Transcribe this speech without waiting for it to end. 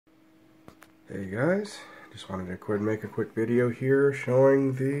Hey guys, just wanted to make a quick video here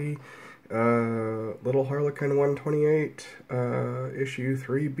showing the little Harlequin 128 issue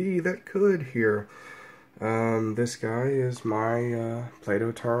 3B that could here. This guy is my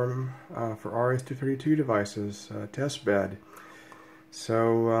PLATOTERM for RS232 devices test bed.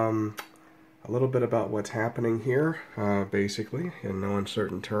 So a little bit about what's happening here, basically, in no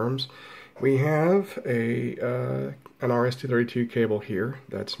uncertain terms. We have an RS232 cable here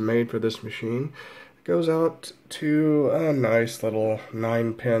that's made for this machine. It goes out to a nice little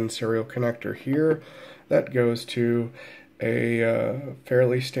 9-pin serial connector here that goes to a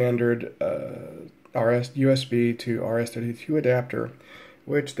fairly standard USB to RS232 adapter,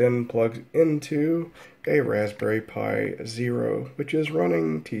 which then plugs into a Raspberry Pi Zero, which is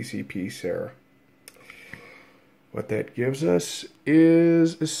running TCP/SARE. What that gives us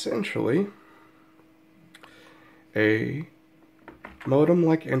is essentially a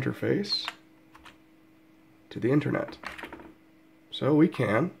modem-like interface to the internet. So we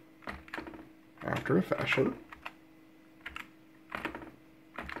can, after a fashion,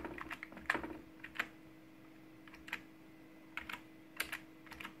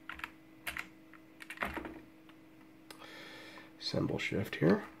 symbol shift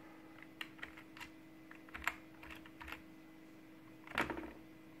here.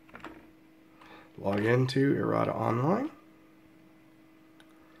 Log into Errata Online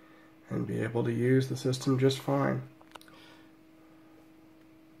and be able to use the system just fine.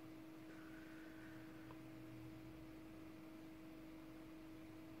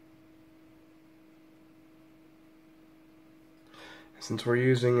 Since we're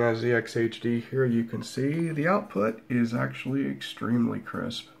using ZXHD here, you can see the output is actually extremely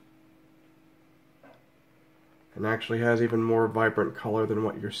crisp. And actually has even more vibrant color than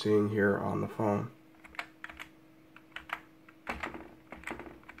what you're seeing here on the phone.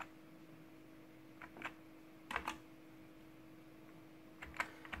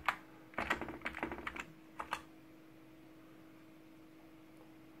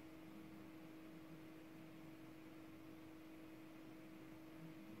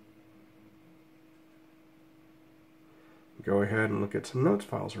 Go ahead and look at some notes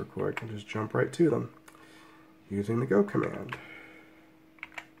files real quick and just jump right to them using the go command.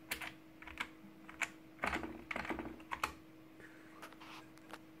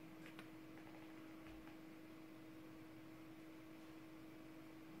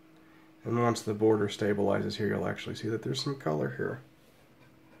 And once the border stabilizes here, you'll actually see that there's some color here.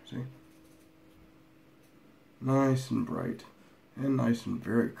 See? Nice and bright. And nice and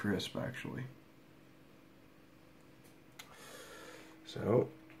very crisp, actually. So,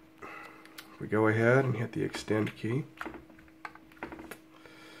 if we go ahead and hit the extend key,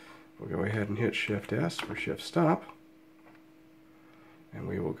 we'll go ahead and hit Shift S for shift stop, and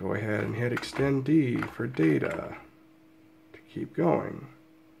we will go ahead and hit extend D for data to keep going.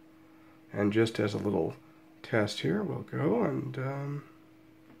 And just as a little test here, we'll go and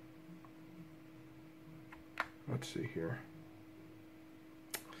let's see here.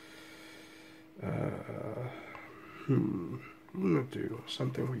 I'm going to do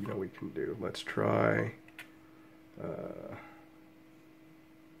something we know we can do. Let's try, what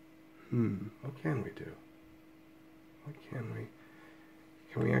can we do? What can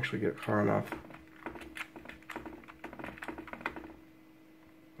we actually get far enough?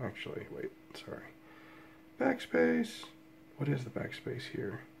 Actually, wait, sorry. Backspace, what is the backspace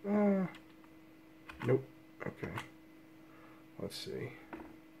here? Nope, okay. Let's see.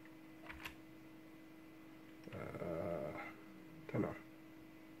 Don't know.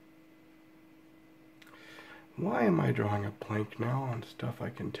 Why am I drawing a blank now on stuff I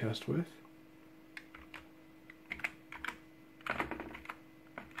can test with?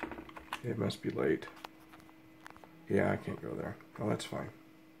 It must be late. Yeah, I can't go there. Oh, that's fine.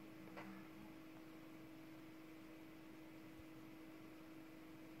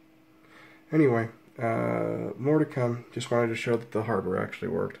 Anyway, more to come. Just wanted to show that the hardware actually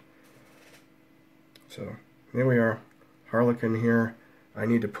worked. So, there we are. Harlequin here. I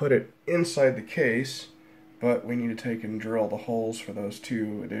need to put it inside the case, but we need to take and drill the holes for those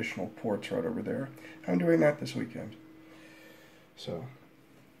 2 additional ports right over there. I'm doing that this weekend. So,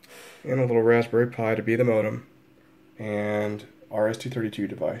 and a little Raspberry Pi to be the modem, and RS232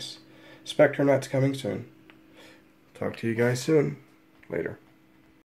 device. SpectraNet's coming soon. Talk to you guys soon. Later.